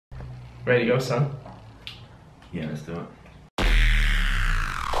Ready to go, son? Yeah, let's do it.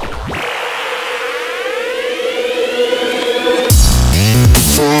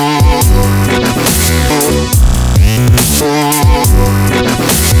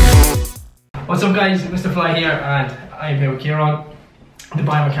 What's up guys, Mr. Fly here, and I'm here with Ciaran, the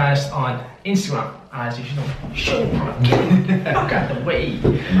biomechanist on Instagram, as you should know. Show look at the way.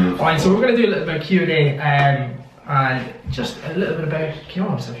 Alright, so we're going to do a little bit of Q&A and just a little bit about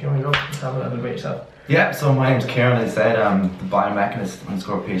Ciaran, so if you want to go, just have a little bit about yourself. Yeah, so my name's Ciaran, as I said, I'm the biomechanist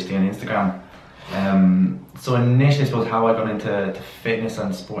 _PhD on Instagram. So initially, I suppose, how I got into fitness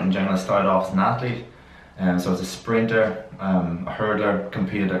and sport in general, I started off as an athlete. So as a sprinter, a hurdler,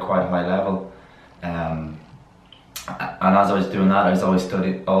 competed at quite a high level. And as I was doing that, I was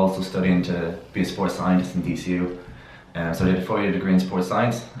also studying to be a sports scientist in DCU. So I did a 4-year degree in sports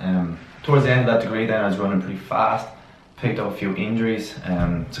science. Towards the end of that degree then, I was running pretty fast, picked up a few injuries,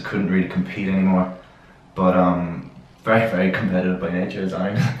 so couldn't really compete anymore. But very, very competitive by nature, as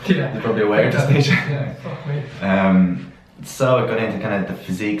I'm probably aware at this stage. Yeah, fuck me. So I got into kind of the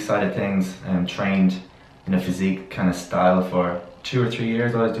physique side of things and trained in a physique kind of style for 2 or 3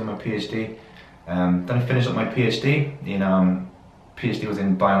 years while I was doing my PhD. Then I finished up my PhD PhD was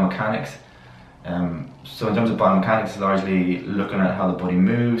in biomechanics. So in terms of biomechanics, it's largely looking at how the body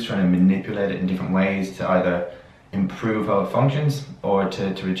moves, trying to manipulate it in different ways to either improve how it functions or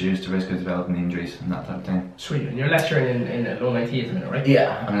to reduce the risk of developing injuries and that type of thing. Sweet, and you're lecturing in Lone IT at the minute, right?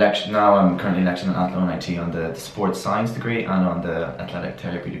 Yeah, I'm currently lecturing at Lone IT on the sports science degree and on the athletic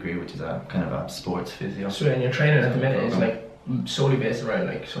therapy degree, which is a kind of a sports physio. Sweet, and your training at the minute is like solely based around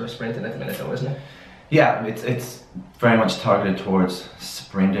like sort of sprinting at the minute though, isn't it? Yeah, it's very much targeted towards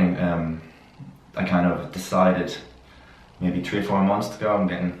sprinting. I kind of decided maybe 3 or 4 months ago, I'm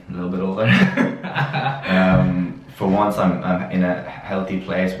getting a little bit older. For once I'm in a healthy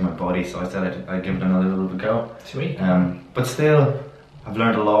place with my body, so I said I'd give it another little bit go. Sweet. But still, I've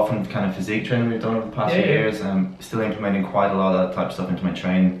learned a lot from the kind of physique training we've done over the past few years. Still implementing quite a lot of that type of stuff into my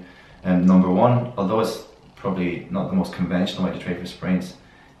training. Number one, although it's probably not the most conventional way to train for sprints,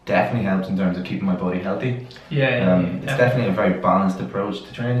 definitely helps in terms of keeping my body healthy. It's definitely a very balanced approach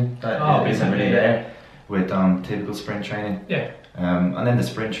to training that isn't really there with typical sprint training. And then the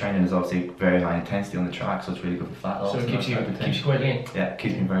sprint training is obviously very high intensity on the track, so it's really good for fat loss. So it keeps you quite lean. Yeah,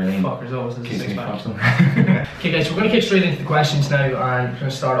 keeps me very lean. Fuckers always has a Keeps me six-pack. functional. Okay guys, so we're going to get straight into the questions now, and we're going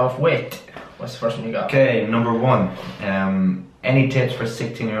to start off with, what's the first one you got? Okay, number one. Any tips for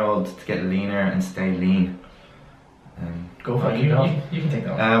 16-year-olds to get leaner and stay lean? Go for it, you can take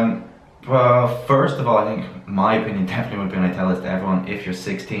that one. Well, first of all, I think my opinion definitely would be, and I tell this to everyone, if you're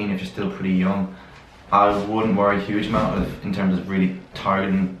 16, if you're still pretty young, I wouldn't worry a huge amount in terms of really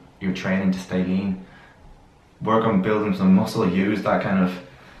targeting your training to stay lean. Work on building some muscle, use that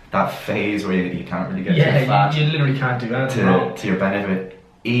phase where you can't really get too fat. You literally can't do anything to your benefit.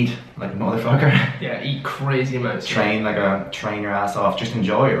 Eat like a motherfucker. Yeah, eat crazy amounts. Train your ass off. Just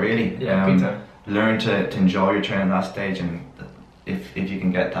enjoy it, really. Yeah, big time. Learn to enjoy your training at that stage, and if you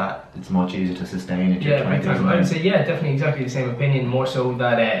can get that, it's much easier to sustain it. Yeah, big time. I would say definitely exactly the same opinion. More so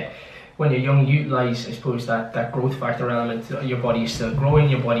that when you're young, utilise, I suppose, that growth factor element. Your body is still growing.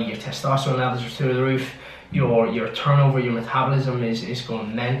 Your testosterone levels are through the roof. Your turnover, your metabolism is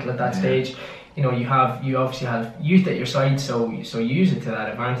going mental at that stage. You know, you obviously have youth at your side, so use it to that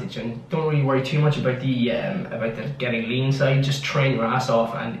advantage, and don't really worry too much about the getting lean side. Just train your ass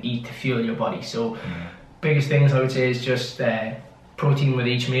off and eat to fuel your body. So biggest things I would say is just protein with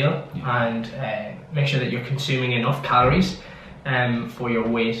each meal, and make sure that you're consuming enough calories for your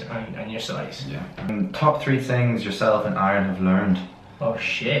weight and your size. Top 3 things yourself and Aaron have learned. Oh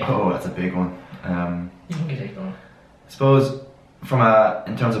shit. Oh, that's a big one. You can take that one. I suppose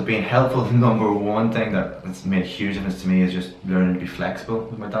in terms of being helpful, the number one thing that's made a huge difference to me is just learning to be flexible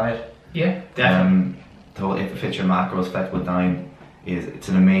with my diet. Yeah, definitely. The whole if it fits your macros, flexible dining it's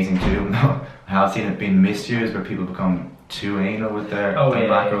an amazing tool. I have seen it being misused where people become too anal with their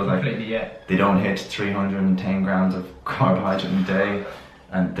macros. Like they don't hit 310 grams of carbohydrate in a day,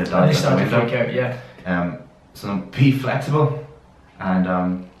 and their diet's out the window. So be flexible,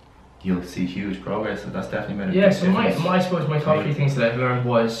 and you'll see huge progress. So that's definitely been a big difference. So I suppose my top 3 things that I've learned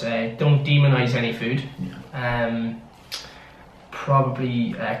was don't demonize any food.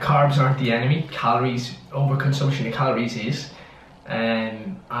 Probably carbs aren't the enemy. Calories, overconsumption of calories is.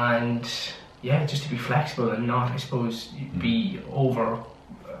 And just to be flexible and not, I suppose, be over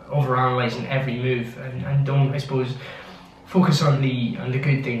analyzing every move, and don't, I suppose, focus on the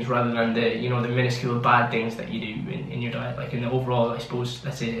good things rather than the the minuscule bad things that you do in your diet. Like in the overall, I suppose,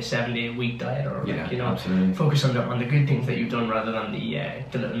 let's say a 7-day-a-week diet, or absolutely. focus on the good things that you've done rather than the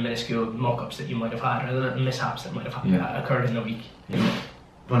little minuscule muck-ups that you might have had, or the little mishaps that might have occurred in the week.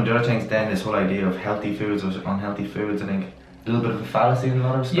 One of the other things then, this whole idea of healthy foods or unhealthy foods, I think a little bit of a fallacy in a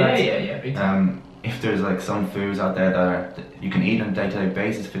lot of respects. Big time. If there's like some foods out there that you can eat on a day-to-day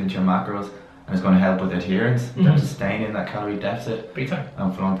basis, fit into your macros, and it's going to help with adherence in terms of staying in that calorie deficit big time.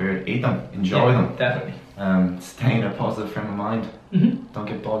 For a long period, eat them, enjoy them. Definitely. Stay in a positive frame of mind. Don't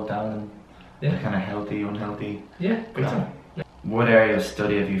get bogged down in kind of healthy, unhealthy. Yeah, big time. What area of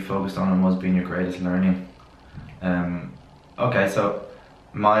study have you focused on and what's been your greatest learning? Okay, so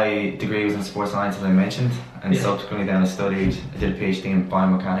my degree was in sports science, as I mentioned, and subsequently then I did a PhD in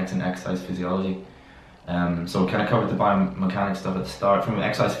biomechanics and exercise physiology. So kind of covered the biomechanics stuff at the start. From an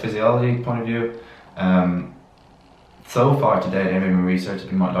exercise physiology point of view, so far today, my research has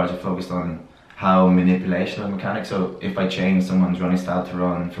been largely focused on how manipulation of mechanics. So if I change someone's running style to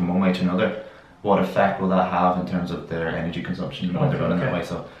run from one way to another, what effect will that have in terms of their energy consumption when they're running that way?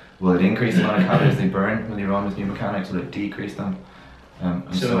 So will it increase the amount of calories they burn when they run with new mechanics? Will it decrease them?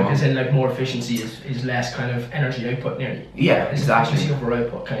 So like as in like more efficiency is less kind of energy output nearly. Yeah, exactly. Efficiency over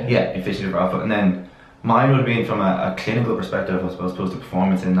output kind of. Yeah, efficiency over output. And then mine would have been from a clinical perspective, I suppose, opposed to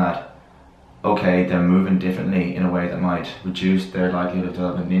performance, in that, okay, they're moving differently in a way that might reduce their likelihood of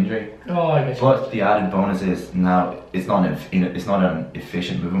developing an injury. Oh, I get you. But the added bonus is now it's not an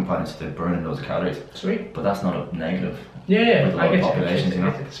efficient movement pattern, so they're burning those calories. Sweet. But that's not a negative. Yeah, with a lot of populations, you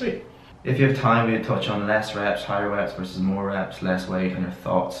know. Sweet. If you have time, we'll touch on less reps, higher reps versus more reps, less weight, and your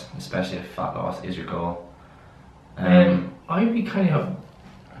thoughts, especially if fat loss is your goal. I'd be kind of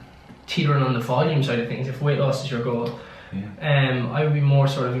teetering on the volume side of things. If weight loss is your goal, I would be more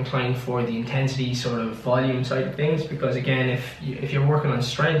sort of inclined for the intensity sort of volume side of things, because again, if you're working on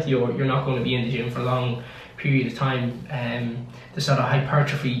strength, you're not going to be in the gym for a long period of time. The sort of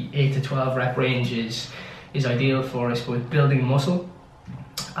hypertrophy 8 to 12 rep range is ideal for, I suppose, building muscle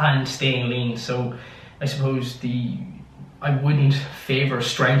and staying lean. So I suppose I wouldn't favour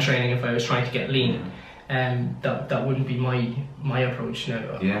strength training if I was trying to get lean. That wouldn't be my approach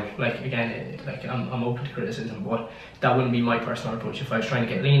now. Like again, like I'm open to criticism, but that wouldn't be my personal approach. If I was trying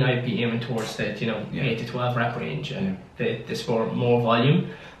to get lean, I'd be aiming towards the 8 to 12 rep range, and this for more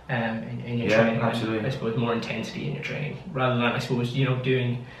volume in your training. Absolutely. And I suppose more intensity in your training, rather than, I suppose,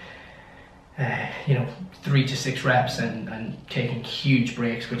 doing 3 to 6 reps and taking huge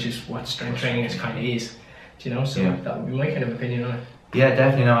breaks, which is what strength training is. So that would be my kind of opinion on it. Yeah,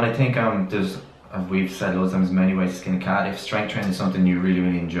 definitely. No, and I think there's, as we've said loads of times, many ways to skin a cat. If strength training is something you really,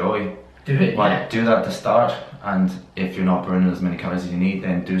 really enjoy, do it. Do that at the start, and if you're not burning as many calories as you need,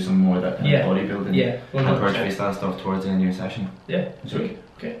 then do some more of that kind of bodybuilding, hypertrophy style stuff towards the end of your session. Yeah, sweet.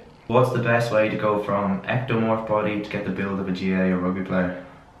 Okay. What's the best way to go from ectomorph body to get the build of a GA or rugby player?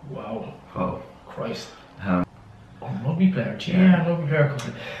 Wow. Oh. Christ. Rugby player, rugby player.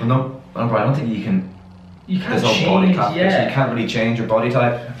 Well, no, Brian, I don't think you can. You can't there's change. No body classification. You can't really change your body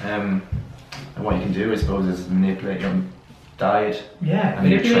type. And what you can do, I suppose, is manipulate your diet. Yeah,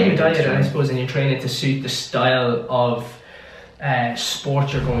 manipulate your diet, and I suppose, and your training to suit the style of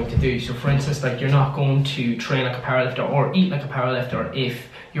sport you're going to do. So, for instance, like, you're not going to train like a powerlifter or eat like a powerlifter if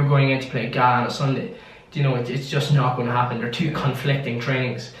you're going in to play GA on a Sunday. It's just not going to happen. They're two conflicting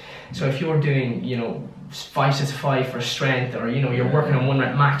trainings. So if you're doing 5 sets of 5 for strength, or you're working on 1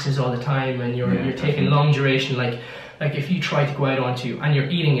 rep maxes all the time, and you're taking long duration, like if you try to go out onto, and you're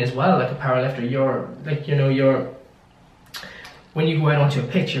eating as well like a powerlifter, when you go out onto a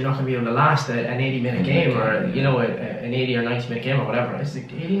pitch, you're not going to be able to last an 80-minute game, or an 80 or 90-minute game, or whatever. Is it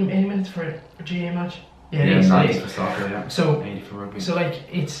 80 minutes for a GA match? Yeah, it is. 90 for soccer, yeah. So 80 for rugby. So like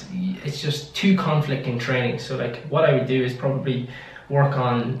it's just two conflicting trainings. So like what I would do is probably work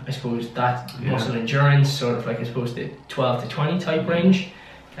on, I suppose, that muscle endurance, sort of like, I suppose, the 12 to 20 type range,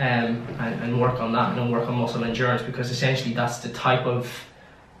 and work on that, and then work on muscle endurance, because essentially that's the type of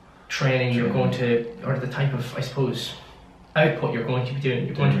training you're going to, or the type of, I suppose, output you're going to be doing.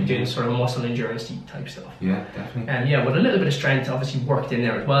 You're going to be doing sort of muscle endurance type stuff. Yeah, definitely. And with a little bit of strength obviously worked in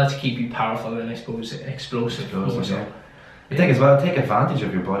there as well to keep you powerful and, I suppose, explosive. Yeah. I think as well, take advantage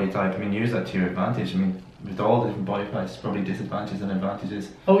of your body type. I mean, use that to your advantage. I mean, with all the different body types, probably disadvantages and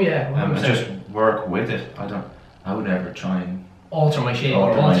advantages. Oh yeah, and just work with it. I would never try and alter my shape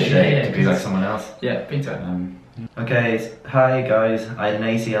to be like someone else. Yeah, big time. Okay, hi guys. I had an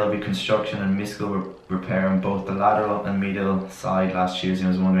ACL reconstruction and meniscal repair on both the lateral and medial side last Tuesday. I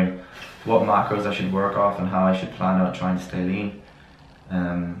was wondering what macros I should work off and how I should plan out trying to stay lean.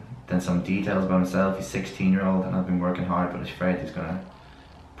 Then some details about himself. He's 16-year-old and I've been working hard, but he's afraid he's going to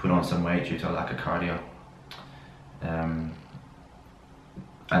put on some weight due to a lack of cardio. And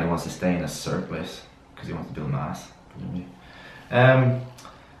he wants to stay in a surplus because he wants to build mass.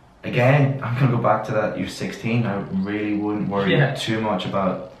 Again, I'm going to go back to that. You're 16. I really wouldn't worry too much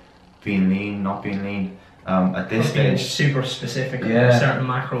about being lean, not being lean. At this stage, super specific, a certain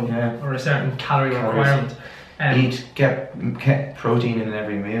macro or a certain calorie requirement. Get protein in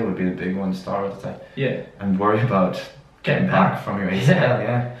every meal would be the big one to start with. Yeah. And worry about getting back from your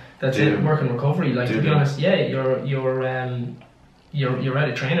ACL. That's it. Work and recovery. Like, to be honest, you're out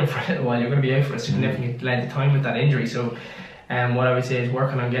of training for a little while. You're going to be out for a significant length of time with that injury. So, what I would say is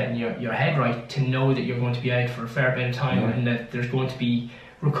working on getting your head right to know that you're going to be out for a fair bit of time and that there's going to be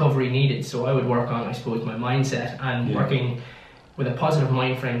recovery needed. So I would work on, I suppose, my mindset and working with a positive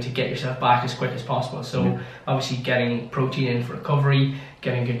mind frame to get yourself back as quick as possible. So obviously getting protein in for recovery,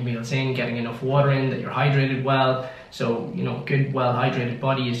 getting good meals in, getting enough water in, that you're hydrated well. So, you know, good, well hydrated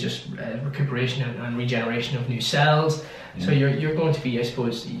body is just recuperation and regeneration of new cells. So you're going to be, I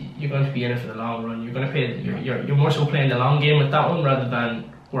suppose, you're going to be in it for the long run. You're going to play, you're more so playing the long game with that one rather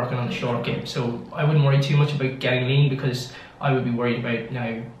than working on the short game. So I wouldn't worry too much about getting lean, because I would be worried about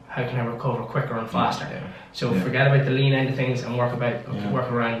now how can I recover quicker and faster. So forget about the lean end of things and work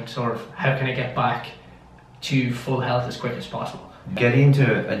around sort of how can I get back to full health as quick as possible. Get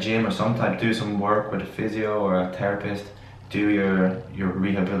into a gym or some type, do some work with a physio or a therapist, do your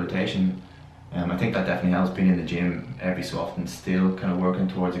rehabilitation. I think that definitely helps, being in the gym every so often, still kind of working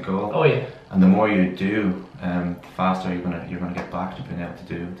towards a goal. Oh yeah. And the more you do, the faster you're gonna get back to being able to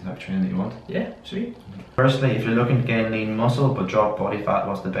do the type of training that you want. Yeah, sweet. Firstly, if you're looking to gain lean muscle but drop body fat,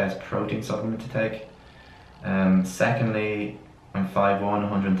 what's the best protein supplement to take? Secondly, I'm 5'1",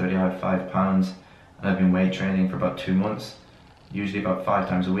 135 pounds, and I've been weight training for about 2 months, usually about 5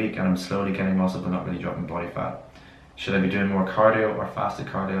 times a week, and I'm slowly getting muscle but not really dropping body fat. Should I be doing more cardio or fasted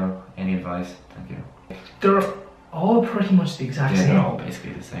cardio? Any advice? Thank you. They're all pretty much the exact same. They're all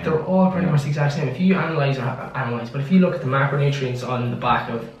basically the same. They're all pretty much the exact same. If you but if you look at the macronutrients on the back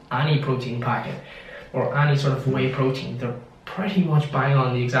of any protein packet or any sort of whey protein, they're pretty much bang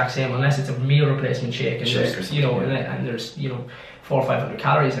on the exact same, unless it's a meal replacement shake and there's, you know, and there's, you know, 400 or 500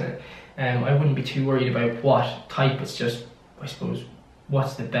 calories in it. I wouldn't be too worried about what type. It's just, I suppose,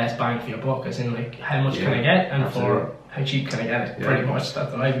 what's the best bang for your buck, as in like how much can I get and for how cheap can I get it. Pretty much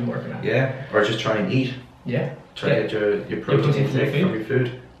that's what I've been working at. Yeah, or just try and eat. Yeah. Try to get your protein from your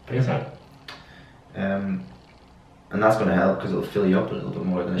food. And that's going to help because it'll fill you up a little bit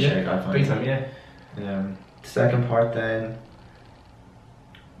more than a shake, I find. Big time, The second part then,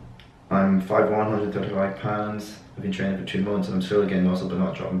 I'm 5'1", 135 pounds. I've been training for 2 months and I'm still getting muscle but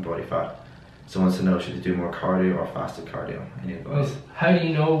not dropping body fat. So wants to know, should I do more cardio or fasted cardio? Any advice? Well, how do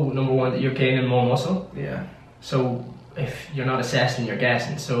you know, number one, that you're gaining more muscle? Yeah. So if you're not assessing, you're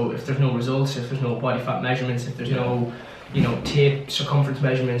guessing. So if there's no results, if there's no body fat measurements, if there's no, you know, tape circumference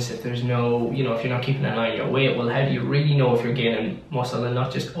measurements, if there's no, you know, if you're not keeping an eye on your weight, well, how do you really know if you're gaining muscle and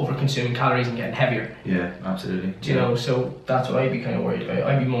not just over consuming calories and getting heavier? Yeah, absolutely. Do you know? So that's what I'd be kind of worried about.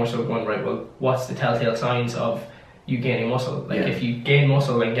 I'd be more so going, right, well, what's the telltale signs of you gaining muscle? Like if you gain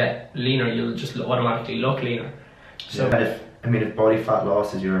muscle and get leaner, you'll just automatically look leaner. So if body fat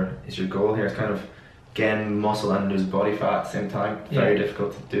loss is your goal here, it's kind of gain muscle and lose body fat at the same time. Very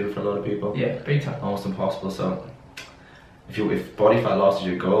difficult to do for a lot of people. Yeah, big time. Almost impossible. So if body fat loss is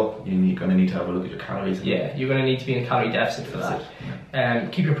your goal, you're going to need to have a look at your calories. Yeah, you're going to need to be in a calorie deficit for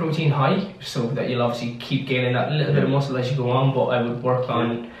that. Keep your protein high so that you'll obviously keep gaining that little bit of muscle as you go on, but I would work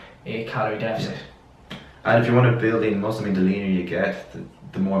on a calorie deficit. And if you want to build in muscle, I mean, the leaner you get,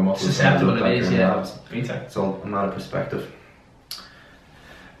 the more muscle susceptible it is, big time. It's all a matter of perspective.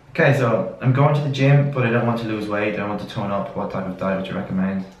 Okay, so I'm going to the gym, but I don't want to lose weight. I don't want to tone up. What type of diet would you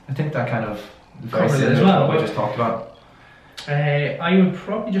recommend? I think that kind of very similar to what we just talked about. I would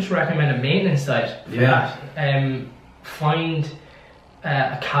probably just recommend a maintenance diet for that. Find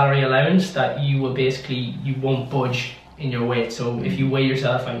a calorie allowance that you won't budge in your weight. So if you weigh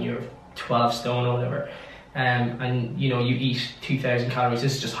yourself and you're 12 stone or whatever, and you know you eat 2,000 calories,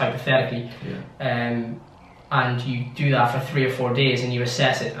 this is just hypothetically, and you do that for 3 or 4 days and you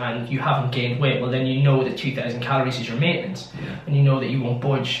assess it and you haven't gained weight, well then you know that 2,000 calories is your maintenance, and you know that you won't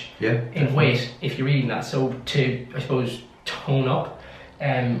budge in weight if you're eating that. So to, I suppose, tone up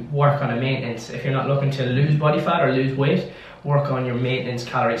and work on a maintenance, if you're not looking to lose body fat or lose weight, work on your maintenance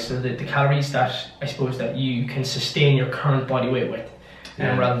calories, so that the calories that I suppose that you can sustain your current body weight with,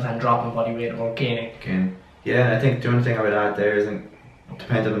 rather than dropping body weight or gaining. Yeah, I think the only thing I would add there is,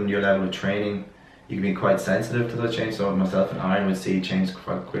 depending on your level of training, you can be quite sensitive to those changes. So myself and Aaron would see change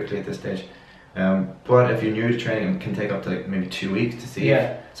quite quickly at this stage. But if you're new to training, it can take up to like maybe 2 weeks to see.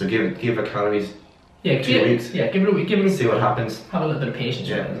 So give a calories. Yeah, 2 weeks. Yeah, give it a week. See what happens. Have a little bit of patience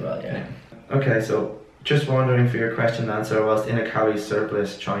with it as well. Yeah. Okay, so just wondering for your question and answer, whilst in a calorie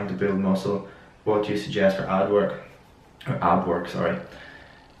surplus trying to build muscle, what do you suggest for ab work? Sorry.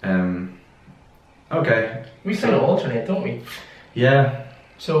 Okay. We kind of alternate, don't we? Yeah.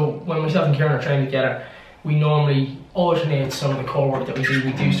 So when myself and Ciaran are training together, we normally alternate some of the core work that we do.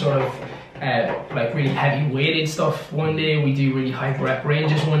 We do sort of like really heavy weighted stuff one day, we do really high rep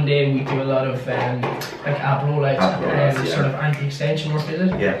ranges one day, and we do a lot of like ab rollouts, sort of anti-extension work, is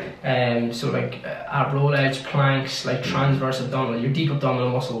it? Yeah. So like ab rollouts, planks, like transverse abdominal, your deep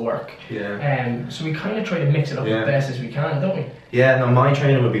abdominal muscle work. Yeah. So we kind of try to mix it up as best as we can, don't we? Yeah, no, my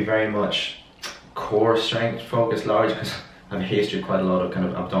training would be very much core strength focused, large, because I have a history of quite a lot of kind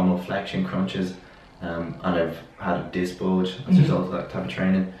of abdominal flexion crunches, and I've had a disc bulge as a result of that type of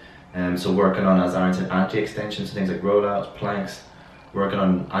training. So working on, as Aaron said, anti-extension, so things like rollouts, planks, working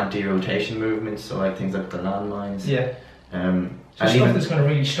on anti-rotation movements, so like things like the landmines. Yeah. So and stuff that's going to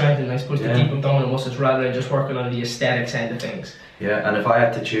really strengthen, I suppose, the deep abdominal muscles rather than just working on the aesthetics end of things. Yeah, and if I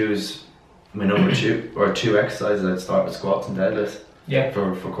had to choose my number two exercises, I'd start with squats and deadlifts. Yeah.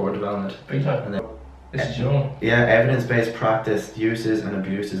 For core development. Big time. And then, this is your own. Yeah, evidence-based practice, uses and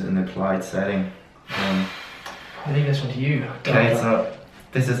abuses in the applied setting. I'll leave this one to you. Okay, so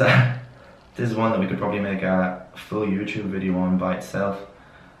this is one that we could probably make a full YouTube video on by itself.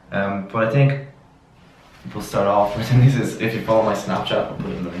 But I think we'll start off with, and this is, if you follow my Snapchat, I'll put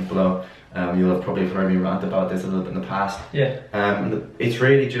it in the link below. You'll have probably heard me rant about this a little bit in the past. Yeah. It's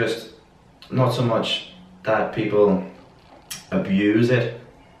really just not so much that people abuse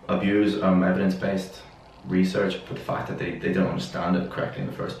evidence-based research, but the fact that they don't understand it correctly in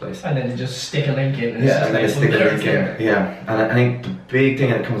the first place. And then they just stick a link in. And Yeah, and I think the big thing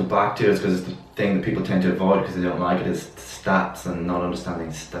that it comes back to is because it's the thing that people tend to avoid because they don't like it is stats and not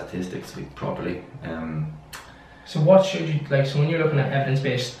understanding statistics properly. So what should you, like, so when you're looking at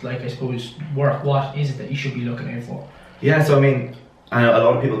evidence-based, like, I suppose, work, what is it that you should be looking out for? Yeah, so I mean, I know a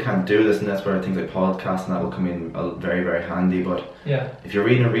lot of people can't do this, and that's where things like podcasts and that will come in very, very handy. But if you're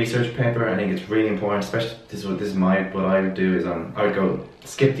reading a research paper, I think it's really important. Especially what I would do is I would go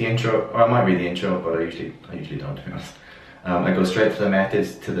skip the intro, or I might read the intro, but I usually don't, to be honest. I go straight to the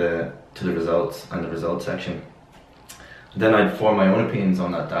methods, to the results and the results section. Then I'd form my own opinions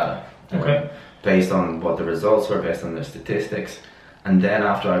on that data. Okay. Based on what the results were, based on the statistics, and then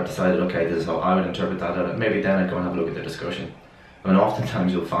after I've decided, okay, this is how I would interpret that data, maybe then I'd go and have a look at the discussion. And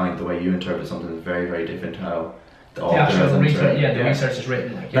oftentimes you'll find the way you interpret something is very, very different to how the author has interpreted. The research is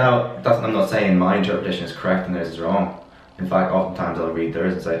written. Like, Now, I'm not saying my interpretation is correct and theirs is wrong. In fact, oftentimes I'll read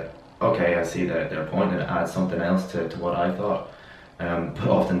theirs and say, okay, I see their point, and it adds something else to what I thought. But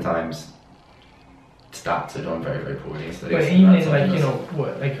oftentimes stats are done very, very poorly. So but even in, like, you know,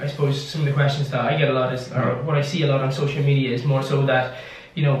 like, I suppose some of the questions that I get a lot is, or what I see a lot on social media is more so that,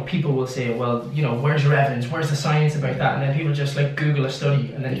 you know, people will say, well, you know, where's your evidence? Where's the science about that? And then people just like Google a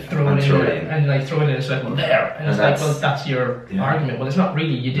study and then throw it in, and like throw it in. It's like, well, there, and it's like, well, that's your argument. Well, it's not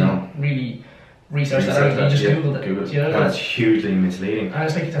really. You didn't really research that argument. You just Googled it. You know, that's hugely misleading. And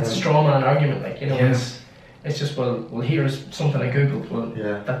it's like that's a straw man argument. Like, you know, it's just well, here's something I googled. Well,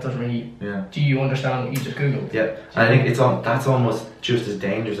 that doesn't really. Yeah. Do you understand what you just googled? Yeah, and I think that's almost just as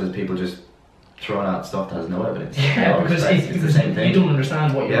dangerous as people just throwing out stuff that has no evidence. Yeah, because the same thing. You don't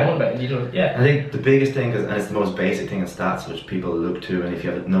understand what you're on about, and you don't. Yeah. I think the biggest thing is, and it's the most basic thing in stats, which people look to, and if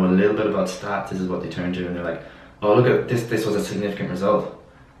you know a little bit about stats, this is what they turn to, and they're like, "Oh, look at this! This was a significant result."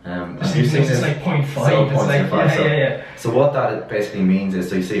 It's like 0.5. It's like So what that basically means is,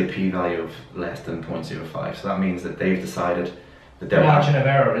 so you see a p-value of less than 0.05. So that means that they've decided that their margin of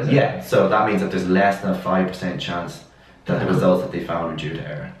error, is it? Yeah. So that means that there's less than a 5% chance that the results that they found are due to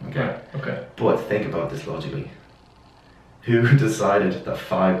error. Okay. Okay. But think about this logically. Who decided that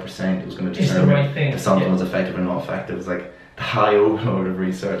 5% was going to determine if something was effective or not effective? It's like the high overload of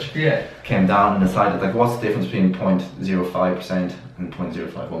research came down and decided, like, what's the difference between 0.05% and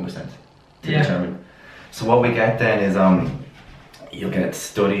 0.051% to determine? So what we get then is you'll get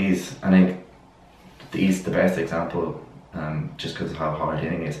studies. I think the best example, just because of how hard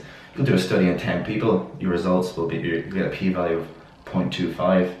hitting it is. You'll do a study on 10 people, your results will be, you get a p-value of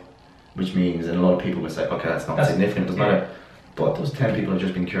 0.25, which means, and a lot of people will say, okay, that's not significant, it doesn't matter. But those 10 people have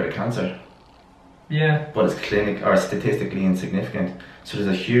just been cured of cancer. Yeah. But it's statistically insignificant. So there's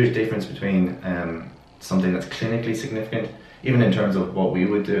a huge difference between something that's clinically significant, even in terms of what we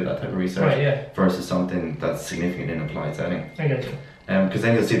would do, that type of research, versus something that's significant in applied setting. I get you. Because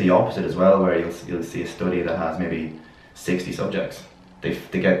then you'll see the opposite as well, where you'll see a study that has maybe 60 subjects. They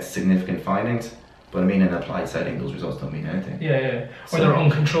get significant findings, but I mean in an applied setting those results don't mean anything. Or they're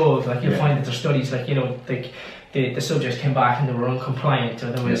uncontrolled. Like you'll find that there's studies like like the subjects came back and they were uncompliant,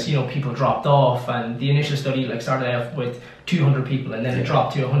 or there was people dropped off, and the initial study like started out with 200 people and then it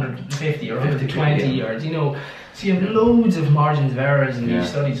dropped to 150 or 120 or so you have loads of margins of errors in these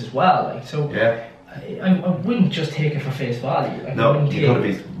studies as well. Like so, I wouldn't just take it for face value. Like, no, you've got to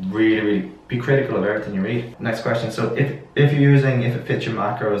be really be critical of everything you read. Next question. So if it fits your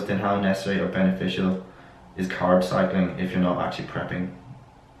macros, then how necessary or beneficial is carb cycling if you're not actually prepping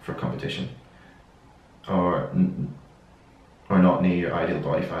for competition, or not near your ideal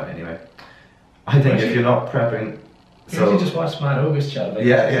body fat anyway? I think if you're not prepping, you just watch Matt August chat about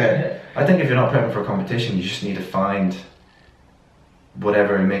I think if you're not prepping for competition, you just need to find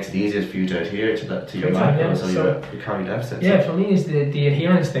whatever makes it easiest for you to adhere to your macros or your calorie deficit. Yeah, for me is the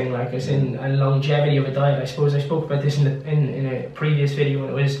adherence thing, like as in a longevity of a diet. I suppose I spoke about this in a previous video,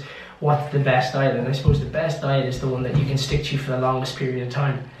 and it was what's the best diet, and I suppose the best diet is the one that you can stick to for the longest period of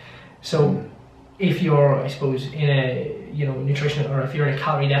time. So if you're, I suppose, in a nutritional, or if you're in a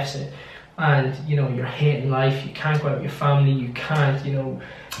calorie deficit and you're hating life, you can't go out with your family, you can't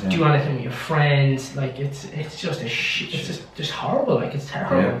do anything with your friends, like it's just it's just horrible, like it's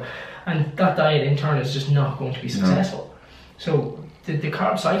terrible, and that diet in turn is just not going to be successful. So the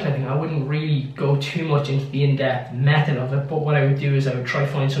carb cycling thing, I wouldn't really go too much into the in-depth method of it, but what I would do is I would try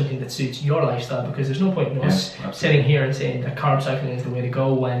to find something that suits your lifestyle, because there's no point in us sitting here and saying that carb cycling is the way to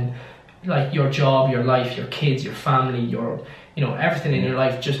go when like your job, your life, your kids, your family, your everything in your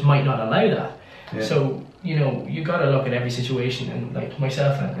life just might not allow that. So you got to look at every situation, and like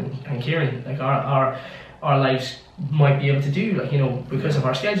myself and Ciaran, like our lives might be able to do, like because of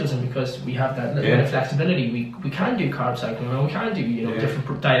our schedules and because we have that little bit of flexibility, we can do carb cycling, and we can do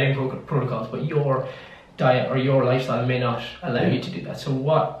different dieting protocols, but your diet or your lifestyle may not allow you to do that. So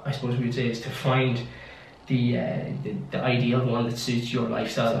what I suppose we would say is to find the ideal one that suits your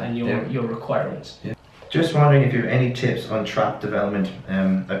lifestyle and your requirements. Just wondering if you have any tips on trap development.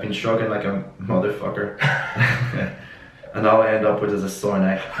 I've been struggling like a motherfucker, and all I end up with is a sore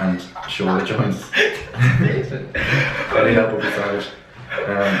neck and shoulder joints. Amazing. Any help would be savage.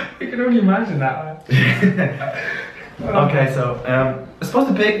 I can only imagine that. Okay, so I suppose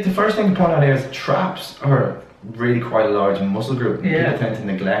the first thing to point out here is traps are really quite a large muscle group. People tend to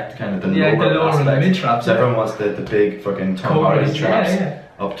neglect kind of the lower and the mid traps. So everyone wants the big fucking Tom Hardy traps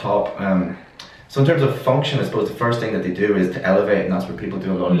up top. So in terms of function, I suppose the first thing that they do is to elevate, and that's where people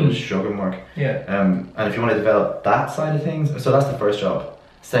do a lot of those sugar work. And if you want to develop that side of things, so that's the first job.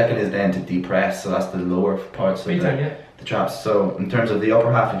 Second is then to depress, so that's the lower parts of the traps. So in terms of the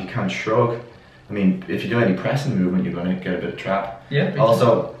upper half, if you can't shrug, I mean, if you do any pressing movement, you're going to get a bit of trap.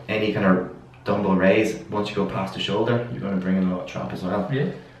 Also, any kind of dumbbell raise, once you go past the shoulder, you're going to bring in a lot of trap as well.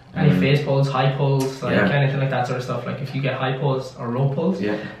 Any face pulls, high pulls, like anything like that sort of stuff. Like if you get high pulls or low pulls,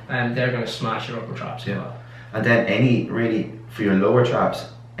 they're going to smash your upper traps as well. And then any, for your lower traps,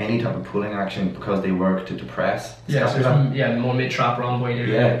 any type of pulling action, because they work to depress. More mid trap rhomboid.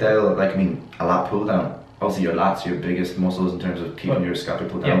 They'll, like, I mean, a lat pull down. Obviously your lats are your biggest muscles in terms of keeping your scapula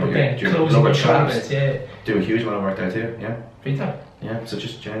pulled down, but your lower traps do a huge amount of work there too. Big time. So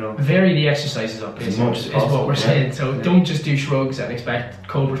just general. Vary the exercises up is what we're saying. So don't just do shrugs and expect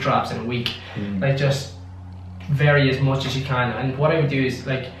cobra traps in a week. Like just vary as much as you can. And what I would do is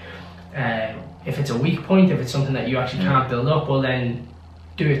like, if it's a weak point, if it's something that you actually can't build up, well then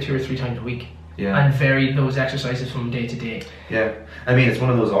do it 2 or 3 times a week. And vary those exercises from day to day. I mean, it's one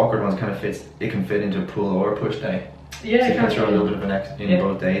of those awkward ones. Kind of fits. It can fit into a pull or a push day. So you can throw a little bit of an X in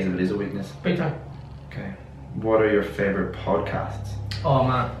both days if it is a weakness. Big time. Okay. What are your favorite podcasts? Oh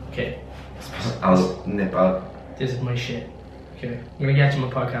man. Okay. I'll nip out. This is my shit. Okay. I'm gonna get to my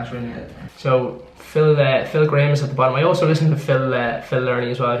podcast right now. So Phil Graham is at the bottom. I also listen to Phil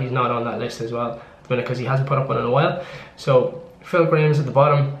Learning as well. He's not on that list as well at the minute because he hasn't put up one in a while. So Phil Graham is at the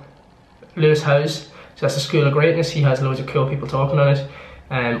bottom. Lewis Howes, so that's the School of Greatness. He has loads of cool people talking on it.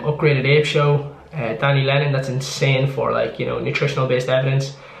 Upgraded Ape Show, Danny Lennon, that's insane for like nutritional based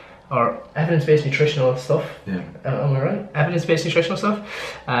evidence or evidence based nutritional stuff. Am I right? Evidence based nutritional stuff.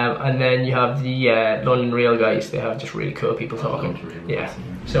 And then you have the London Real guys. They have just really cool people talking.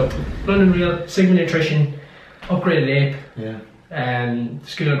 So London Real, Sigma Nutrition, Upgraded Ape,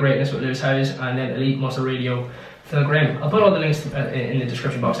 School of Greatness with Lewis Howes, and then Elite Muscle Radio, Phil Graham. I'll put all the links in the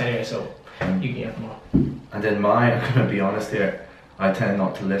description box anyway, so you can get them all. And then mine, I'm going to be honest here, I tend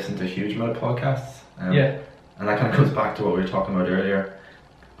not to listen to a huge amount of podcasts. And that kind of goes back to what we were talking about earlier.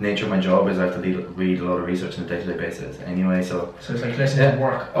 nature of my job is I have to read a lot of research on a day-to-day basis anyway, so it's like listening to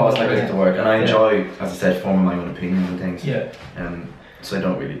work. Oh, it's like listening to work, and I enjoy, as I said, forming my own opinions and things. Yeah. So I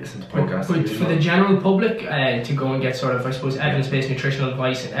don't really listen to podcasts. But for the general public, to go and get sort of, I suppose, evidence-based nutritional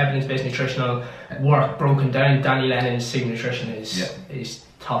advice and evidence-based nutritional work broken down, Danny Lennon's Sig Nutrition is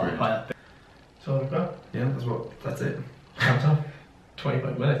top of the pile. So we've got. Yeah, that's it. Job done.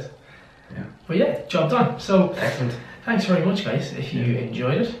 25 minutes. Yeah. But yeah, job done. So excellent. Thanks very much, guys. If you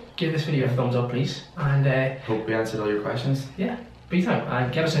enjoyed it, give this video a thumbs up, please. And hope we answered all your questions. Yeah, big time.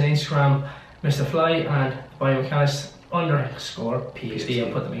 And get us on Instagram, Mr. Fly and biomechanics_PhD.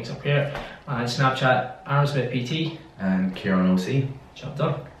 I'll put the links up here. And Snapchat, Aaron Smith PT. And Ciaran OC. Job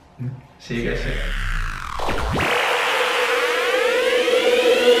done. See you guys soon.